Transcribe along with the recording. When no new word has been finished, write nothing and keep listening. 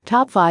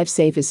Top 5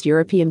 Safest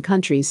European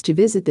Countries to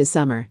Visit This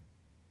Summer.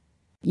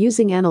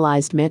 Using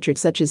analyzed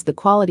metrics such as the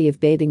quality of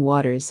bathing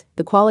waters,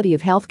 the quality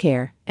of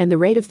healthcare, and the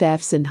rate of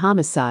thefts and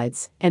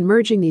homicides, and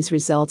merging these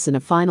results in a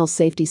final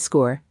safety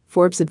score,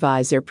 Forbes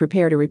Advisor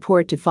prepared a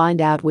report to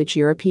find out which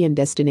European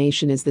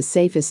destination is the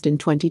safest in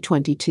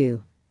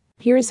 2022.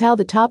 Here is how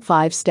the top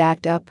 5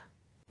 stacked up.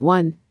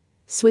 1.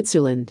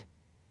 Switzerland.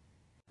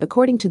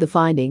 According to the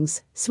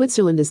findings,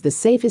 Switzerland is the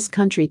safest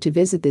country to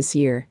visit this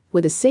year,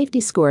 with a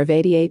safety score of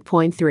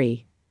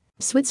 88.3.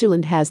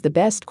 Switzerland has the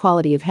best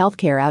quality of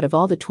healthcare out of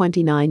all the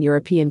 29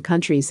 European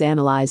countries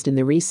analyzed in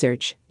the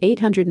research,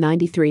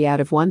 893 out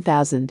of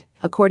 1,000,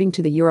 according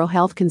to the Euro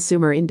Health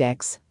Consumer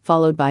Index,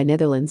 followed by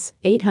Netherlands,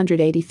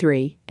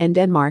 883, and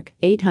Denmark,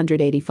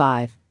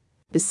 885.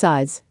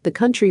 Besides, the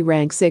country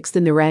ranks 6th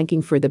in the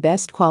ranking for the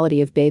best quality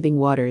of bathing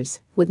waters,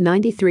 with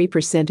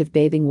 93% of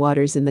bathing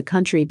waters in the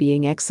country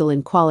being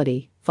excellent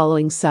quality,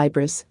 following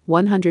Cyprus,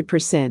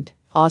 100%,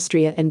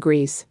 Austria and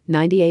Greece,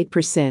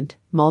 98%,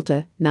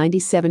 Malta,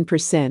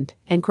 97%,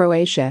 and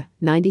Croatia,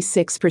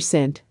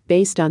 96%,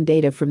 based on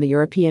data from the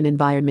European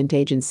Environment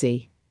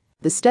Agency.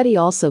 The study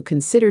also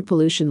considered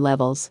pollution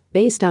levels,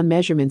 based on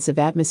measurements of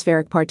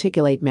atmospheric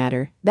particulate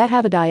matter that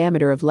have a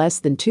diameter of less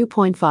than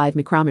 2.5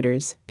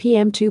 micrometers,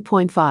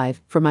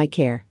 PM2.5, from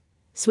iCare.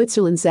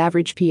 Switzerland's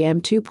average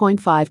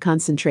PM2.5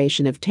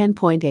 concentration of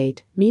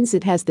 10.8 means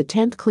it has the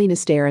 10th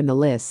cleanest air in the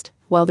list,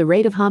 while the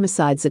rate of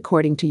homicides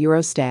according to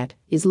Eurostat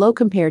is low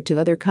compared to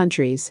other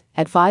countries,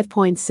 at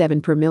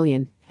 5.7 per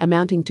million,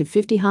 amounting to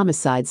 50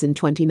 homicides in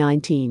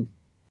 2019.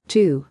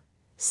 2.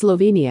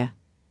 Slovenia.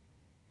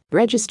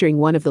 Registering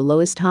one of the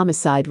lowest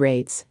homicide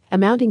rates,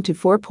 amounting to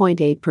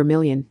 4.8 per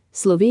million,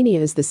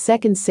 Slovenia is the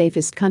second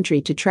safest country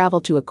to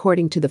travel to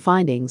according to the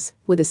findings,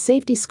 with a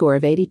safety score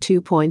of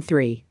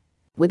 82.3.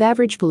 With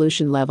average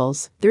pollution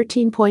levels,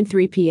 13.3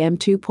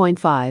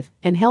 PM2.5,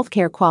 and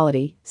healthcare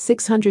quality,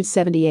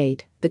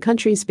 678, the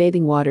country's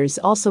bathing waters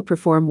also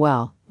perform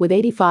well, with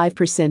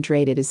 85%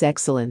 rated as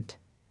excellent.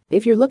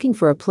 If you're looking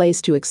for a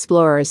place to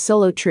explore or a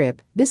solo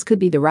trip, this could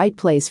be the right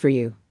place for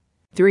you.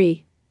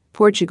 3.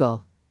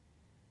 Portugal.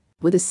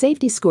 With a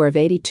safety score of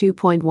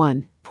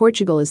 82.1,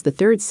 Portugal is the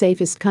third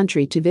safest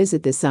country to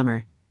visit this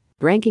summer.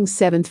 Ranking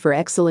 7th for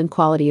excellent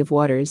quality of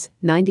waters,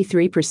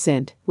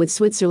 93%, with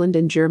Switzerland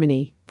and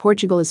Germany,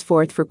 Portugal is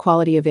 4th for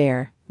quality of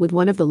air, with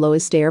one of the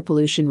lowest air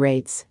pollution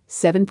rates,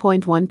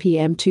 7.1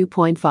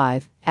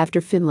 PM2.5,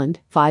 after Finland,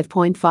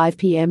 5.5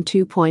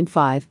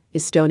 PM2.5,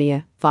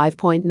 Estonia,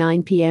 5.9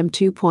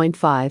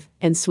 PM2.5,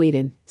 and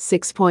Sweden,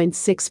 6.6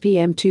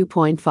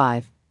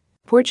 PM2.5.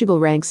 Portugal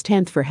ranks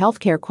 10th for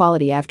healthcare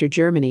quality after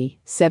Germany,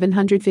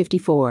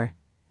 754.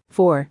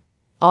 4.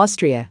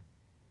 Austria.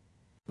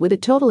 With a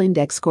total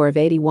index score of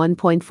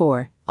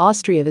 81.4,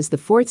 Austria is the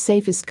 4th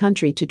safest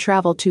country to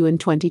travel to in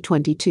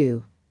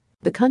 2022.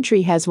 The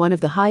country has one of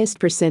the highest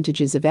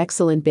percentages of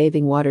excellent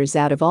bathing waters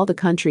out of all the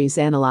countries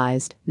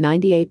analyzed,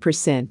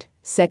 98%,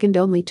 second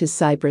only to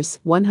Cyprus,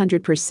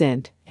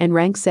 100%, and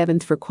ranks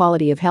 7th for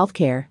quality of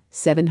healthcare,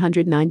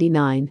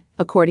 799,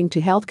 according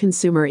to Health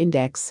Consumer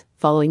Index,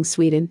 following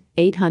Sweden,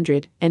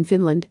 800, and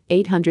Finland,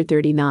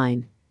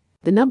 839.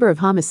 The number of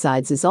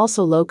homicides is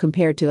also low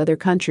compared to other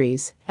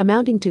countries,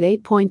 amounting to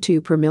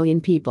 8.2 per million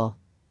people.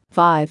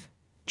 5.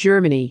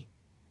 Germany.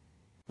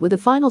 With a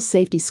final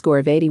safety score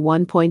of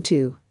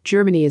 81.2,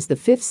 Germany is the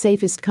 5th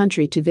safest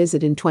country to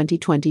visit in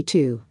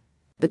 2022.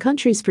 The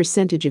country's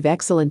percentage of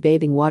excellent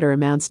bathing water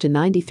amounts to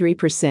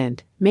 93%,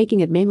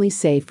 making it mainly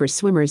safe for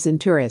swimmers and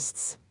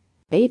tourists.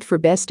 8 for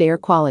best air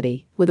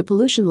quality, with a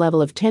pollution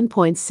level of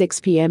 10.6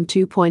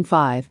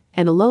 PM2.5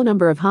 and a low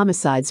number of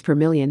homicides per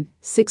million,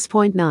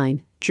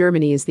 6.9,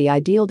 Germany is the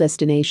ideal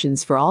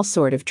destinations for all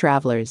sort of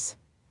travelers.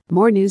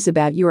 More news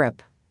about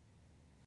Europe.